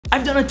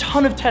I've done a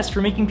ton of tests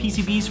for making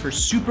PCBs for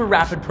super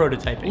rapid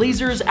prototyping.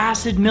 Lasers,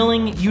 acid,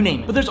 milling, you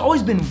name it. But there's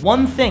always been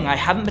one thing I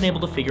haven't been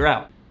able to figure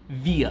out.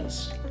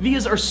 Vias.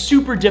 Vias are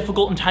super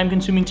difficult and time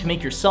consuming to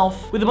make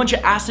yourself, with a bunch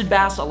of acid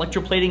baths,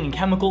 electroplating, and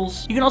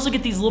chemicals. You can also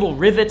get these little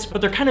rivets,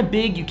 but they're kind of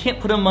big, you can't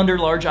put them under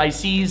large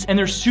ICs, and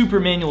they're super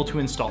manual to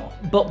install.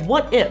 But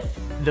what if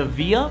the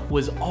via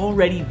was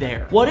already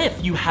there? What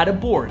if you had a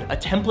board, a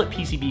template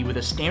PCB with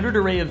a standard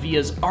array of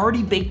vias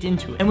already baked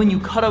into it, and when you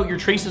cut out your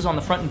traces on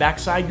the front and back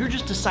side, you're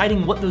just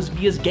deciding what those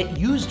vias get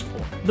used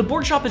for? The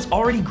board shop is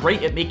already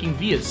great at making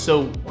vias,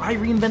 so why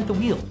reinvent the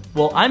wheel?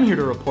 Well, I'm here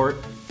to report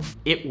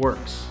it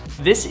works.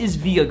 This is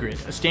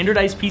Viagrid, a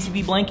standardized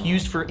PCB blank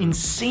used for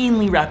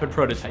insanely rapid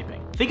prototyping.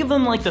 Think of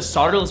them like the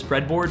solderless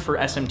breadboard for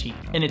SMT,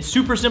 and it's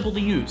super simple to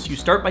use. You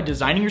start by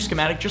designing your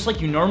schematic just like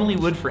you normally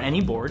would for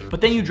any board,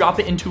 but then you drop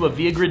it into a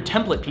Viagrid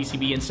template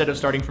PCB instead of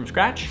starting from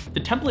scratch.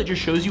 The template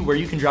just shows you where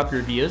you can drop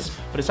your vias,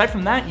 but aside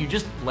from that, you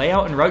just lay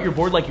out and route your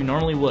board like you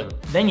normally would.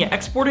 Then you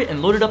export it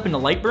and load it up into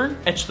Lightburn,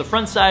 etch the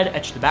front side,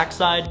 etch the back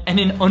side, and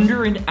in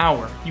under an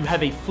hour, you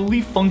have a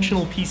fully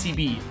functional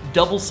PCB,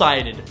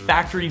 double-sided,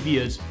 factory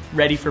vias,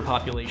 ready for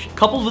population.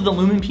 Coupled with a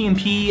lumen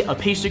PMP, a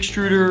paste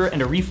extruder,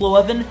 and a reflow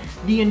oven,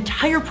 the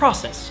entire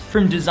process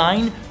from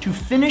design to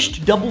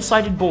finished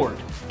double-sided board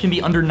can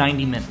be under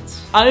 90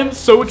 minutes. I am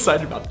so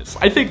excited about this.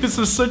 I think this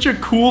is such a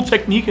cool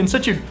technique and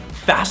such a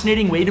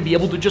fascinating way to be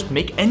able to just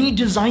make any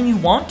design you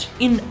want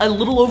in a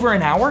little over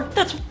an hour.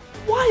 That's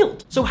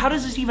wild. So how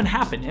does this even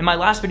happen? In my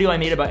last video I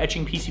made about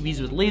etching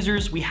PCBs with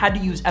lasers, we had to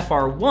use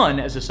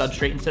FR1 as a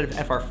substrate instead of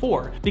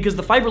FR4 because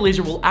the fiber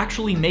laser will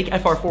actually make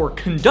FR4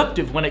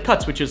 conductive when it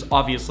cuts, which is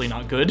obviously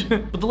not good.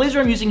 But the laser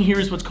I'm using here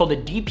is what's called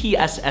a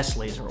DPSS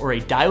laser, or a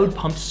diode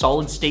pumped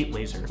solid state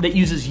laser that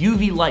uses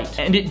UV light,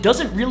 and it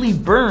doesn't really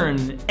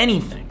burn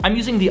anything. I'm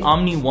using the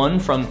Omni 1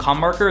 from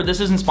Commarker. This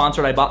isn't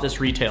sponsored, I bought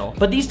this retail.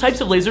 But these types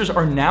of lasers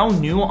are now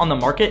new on the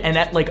market and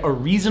at like a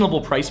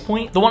reasonable price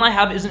point. The one I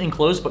have isn't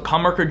enclosed, but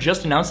Commarker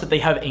just announced that they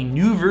have a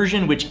new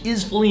version which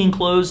is fully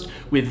enclosed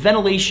with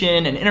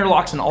ventilation and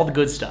interlocks and all the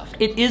good stuff.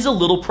 It is a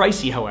little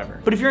pricey,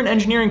 however. But if you're an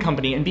engineering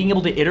company and being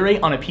able to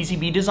iterate on a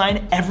PCB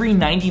design every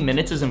 90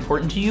 minutes is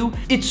important to you,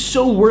 it's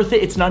so worth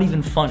it, it's not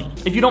even funny.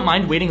 If you don't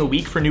mind waiting a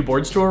week for new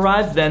boards to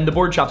arrive, then the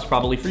board shop's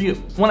probably for you.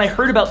 When I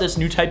heard about this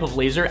new type of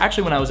laser,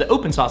 actually when I was at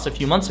OpenSauce a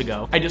few months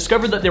ago, I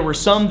discovered that there were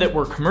some that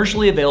were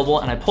commercially available,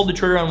 and I pulled the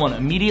trigger on one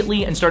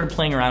immediately and started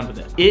playing around with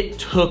it. It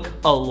took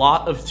a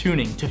lot of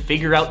tuning to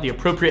figure out the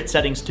appropriate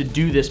settings to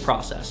do this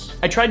process.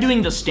 I tried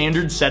doing the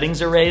standard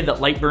settings array that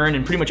Lightburn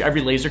and pretty much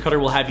every laser cutter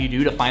will have you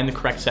do to find the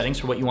correct settings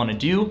for what you want to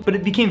do, but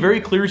it became very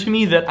clear to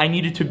me that I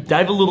needed to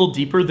dive a little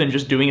deeper than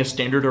just doing a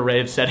standard array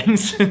of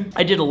settings.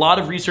 I did a lot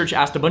of research,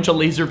 asked a bunch of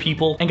laser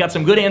people, and got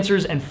some good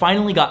answers, and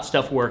finally got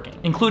stuff working,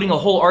 including a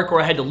whole arc where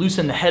I had to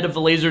loosen the head of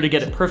the laser to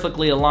get it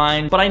perfectly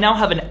aligned. But I now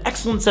have an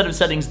excellent set of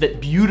settings that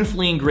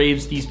beautifully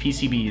engraves these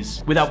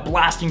PCBs without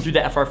blasting through the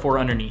FR4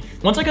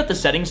 underneath. Once I got the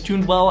settings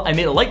tuned well, I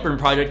made a Lightburn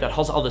project that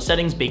has all the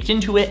settings baked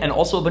into it and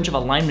also a bunch of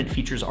alignment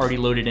features already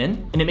loaded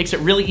in, and it makes it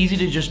really easy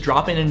to just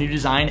drop in a new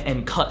design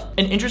and cut.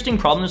 An interesting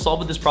problem to solve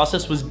with this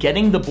process was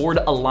getting the board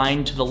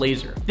aligned to the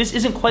laser. This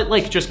isn't quite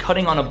like just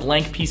cutting on a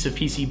blank piece of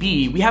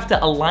PCB. We have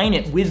to align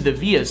it with the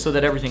vias so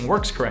that everything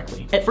works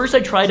correctly. At first I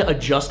tried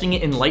adjusting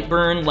it in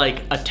Lightburn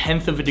like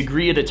 1/10 of a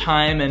degree at a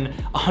time and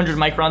 100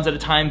 microns at a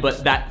time,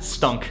 but that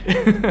stunk.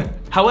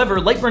 However,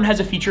 Lightburn has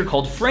a feature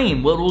called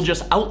Frame, where it will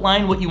just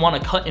outline what you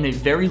want to cut in a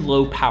very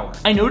low power.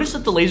 I noticed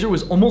that the laser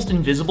was almost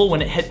invisible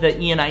when it hit the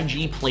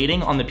ENIG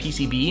plating on the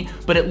PCB,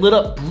 but it lit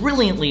up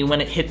brilliantly when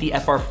it hit the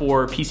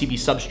FR4 PCB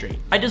substrate.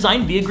 I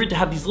designed Viagrid to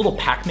have these little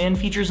Pac-Man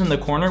features in the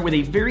corner with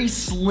a very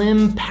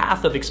slim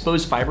path of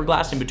exposed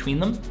fiberglass in between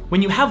them.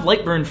 When you have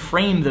Lightburn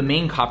frame the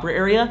main copper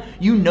area,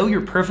 you know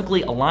you're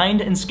perfectly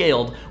aligned and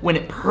scaled when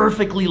it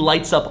perfectly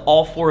lights up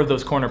all 4 of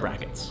those corner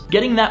brackets.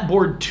 Getting that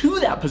board to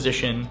that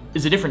position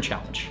is a different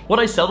challenge. What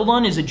I settled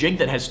on is a jig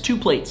that has 2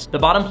 plates. The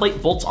bottom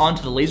plate bolts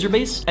onto the laser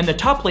base, and the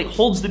top plate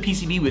holds the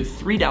PCB with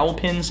 3 dowel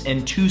pins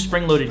and 2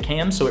 spring-loaded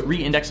cams, so it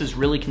re-indexes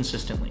really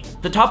consistently.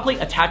 The top plate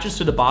attaches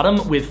to the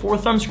bottom with 4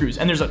 thumb screws,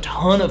 and there's a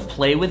ton of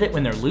play with it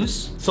when they're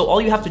loose. So all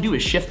you have to do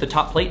is shift the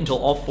top plate until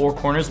all 4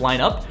 corners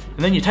line up,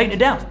 and then you tighten it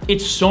down.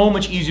 It's so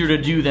much easier to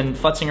do than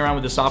futzing around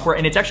with the software,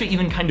 and it's actually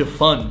even kind of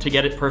fun to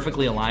get it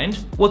perfectly aligned.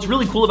 What's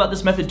really cool about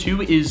this method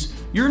too is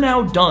you're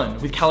now done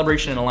with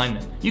calibration and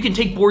alignment. You can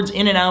take boards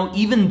in and out,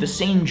 even the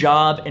same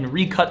job, and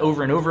recut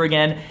over and over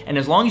again, and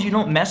as long as you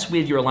don't mess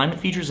with your alignment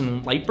features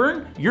in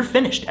Lightburn, you're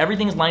finished.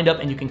 Everything's lined up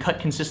and you can cut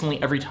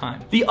consistently every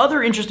time. The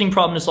other interesting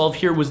problem to solve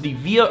here was the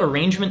via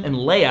arrangement and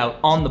layout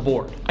on the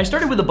board. I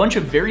started with a bunch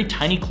of very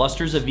tiny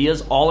clusters of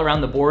vias all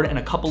around the board and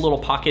a couple little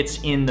pockets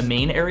in the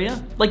main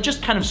area, like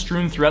just kind of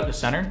strewn throughout the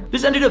center.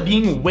 This ended up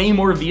being way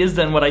more vias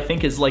than what I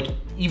think is like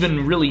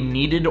even really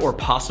needed or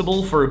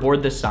possible for a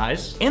board this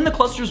size. And the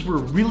clusters were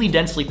really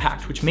densely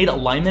packed, which made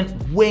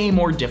alignment way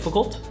more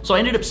difficult. So I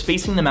ended up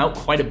spacing them out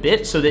quite a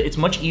bit so that it's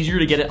much easier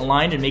to get it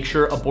aligned and make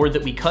sure a board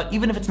that we cut,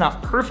 even if it's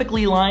not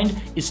perfectly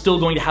aligned, is still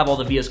going to have all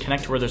the vias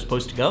connect to where they're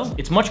supposed to go.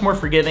 It's much more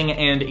forgiving,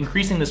 and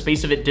increasing the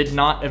space of it did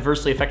not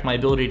adversely affect my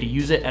ability to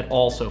use it at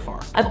all so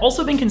far. I've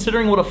also been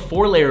considering what a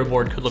 4-layer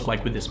board could look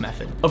like with this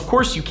method. Of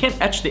course, you can't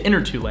etch the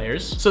inner 2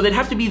 layers, so they'd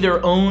have to be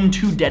their own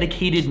 2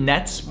 dedicated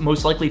nets,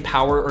 most likely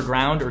power or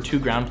ground, or 2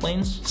 ground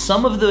planes.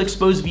 Some of the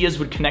exposed vias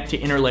would connect to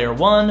inner layer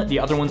 1, the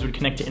other ones would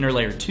connect to inner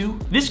layer 2.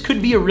 This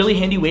could be a really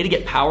handy way to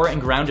get power and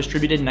ground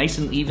distributed nice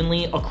and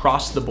evenly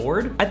across the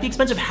board, at the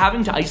expense of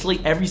having to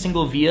isolate every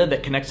single via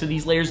that connects to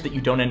these layers that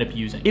you don't end up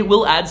using. It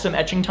will add some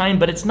etching time,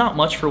 but it's not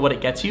much for what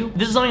it gets you.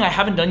 This is something I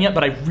haven't done yet,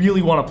 but I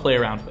really want to play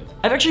around with.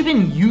 I've actually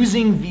been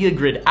using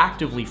Viagrid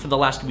actively for the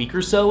last week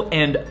or so,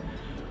 and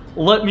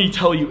let me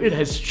tell you, it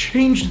has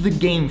changed the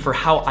game for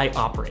how I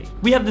operate.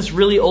 We have this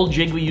really old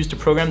jig we used to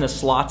program the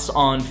slots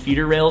on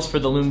feeder rails for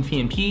the Lumen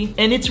PNP,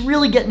 and it's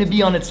really getting to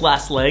be on its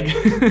last leg.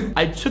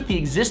 I took the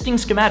existing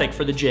schematic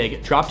for the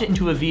jig, dropped it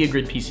into a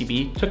Viagrid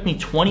PCB, took me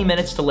 20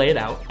 minutes to lay it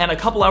out, and a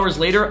couple hours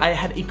later, I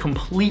had a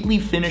completely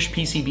finished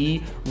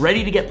PCB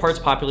ready to get parts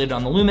populated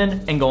on the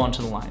Lumen and go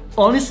onto the line.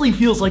 Honestly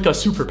feels like a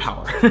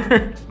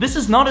superpower. This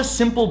is not a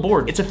simple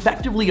board. It's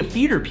effectively a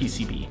feeder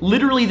PCB.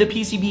 Literally, the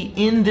PCB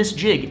in this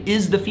jig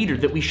is the feeder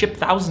that we ship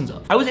thousands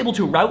of. I was able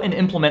to route and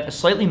implement a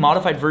slightly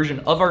modified version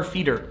of our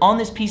feeder on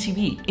this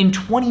PCB in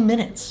 20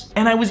 minutes.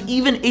 And I was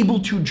even able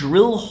to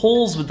drill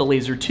holes with the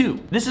laser too.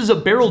 This is a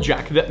barrel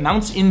jack that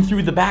mounts in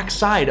through the back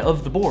side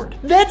of the board.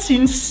 That's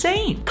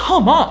insane.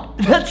 Come on,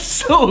 that's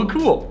so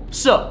cool.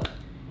 So,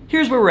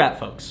 here's where we're at,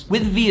 folks.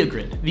 With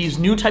Viagrid, these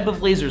new type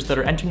of lasers that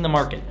are entering the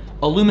market,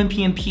 a Lumen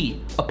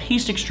PNP, a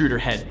paste extruder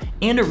head,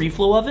 and a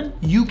reflow oven,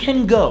 you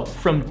can go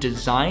from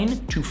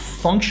design to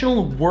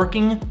functional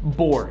working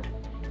board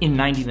in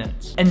 90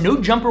 minutes. And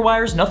no jumper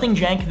wires, nothing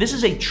jank. This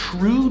is a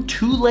true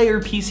 2-layer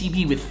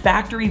PCB with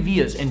factory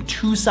vias and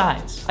 2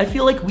 sides. I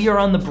feel like we are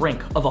on the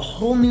brink of a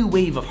whole new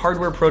wave of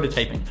hardware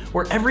prototyping,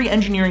 where every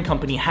engineering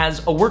company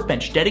has a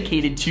workbench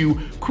dedicated to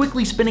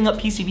quickly spinning up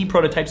PCB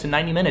prototypes in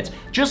 90 minutes,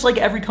 just like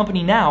every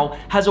company now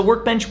has a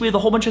workbench with a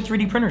whole bunch of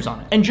 3D printers on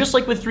it. And just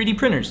like with 3D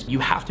printers, you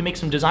have to make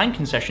some design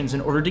concessions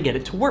in order to get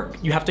it to work.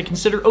 You have to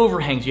consider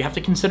overhangs, you have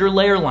to consider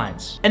layer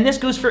lines. And this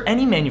goes for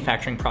any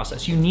manufacturing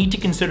process. You need to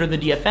consider the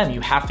DFM, you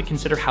have to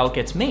consider how it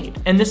gets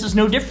made. And this is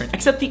no different,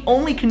 except the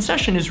only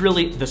concession is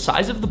really the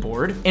size of the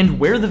board and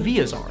where the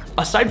vias are.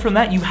 Aside from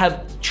that, you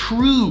have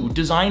true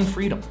design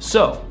freedom.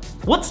 So,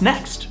 what's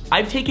next?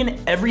 I've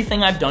taken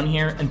everything I've done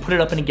here and put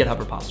it up in a GitHub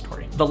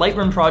repository. The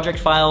Lightroom project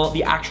file,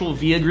 the actual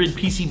Viagrid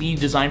PCB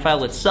design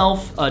file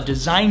itself,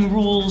 design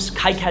rules,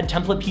 KiCad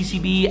template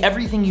PCB,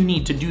 everything you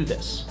need to do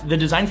this. The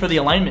design for the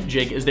alignment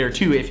jig is there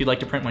too if you'd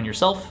like to print one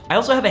yourself. I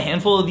also have a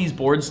handful of these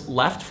boards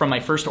left from my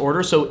first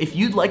order, so if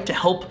you'd like to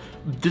help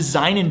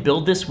design and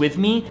build this with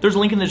me, there's a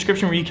link in the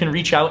description where you can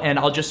reach out and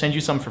I'll just send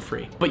you some for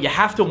free. But you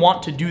have to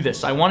want to do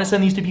this. I want to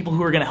send these to people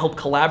who are going to help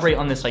collaborate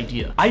on this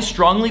idea. I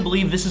strongly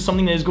believe this is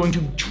something that is going to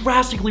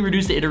drastically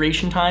reduce the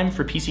iteration time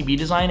for PCB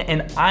design,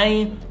 and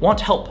I want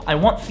help. I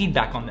want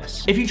feedback on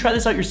this. If you try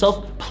this out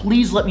yourself,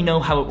 please let me know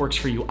how it works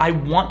for you. I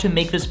want to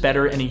make this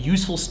better and a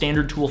useful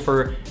standard tool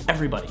for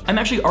everybody. I'm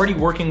actually already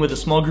working with a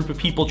small group of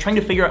people trying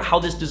to figure out how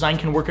this design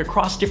can work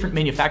across different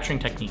manufacturing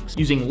techniques,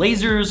 using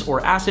lasers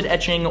or acid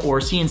etching or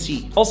CNC.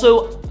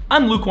 Also,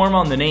 I'm lukewarm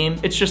on the name.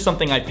 It's just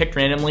something I picked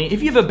randomly.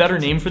 If you have a better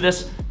name for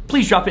this,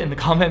 please drop it in the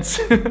comments.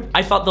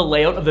 I thought the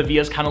layout of the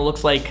vias kind of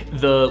looks like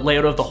the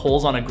layout of the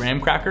holes on a graham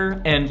cracker,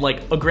 and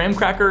like a graham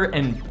cracker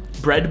and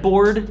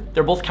breadboard,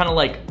 they're both kind of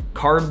like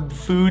carb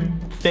food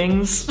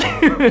things.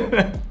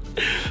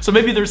 So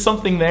maybe there's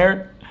something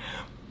there.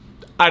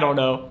 I don't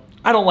know.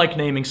 I don't like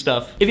naming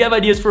stuff. If you have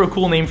ideas for a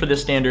cool name for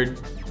this standard,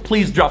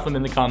 please drop them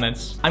in the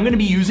comments. I'm gonna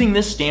be using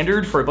this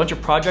standard for a bunch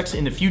of projects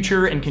in the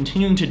future and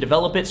continuing to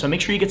develop it, so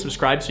make sure you get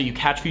subscribed so you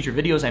catch future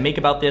videos I make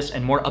about this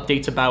and more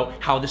updates about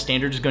how the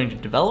standard is going to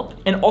develop.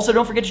 And also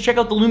don't forget to check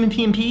out the Lumen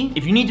PNP.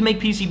 If you need to make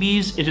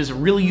PCBs, it is a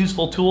really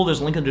useful tool.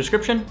 There's a link in the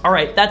description. All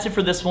right, that's it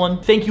for this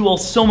one. Thank you all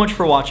so much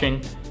for watching,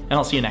 and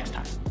I'll see you next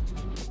time.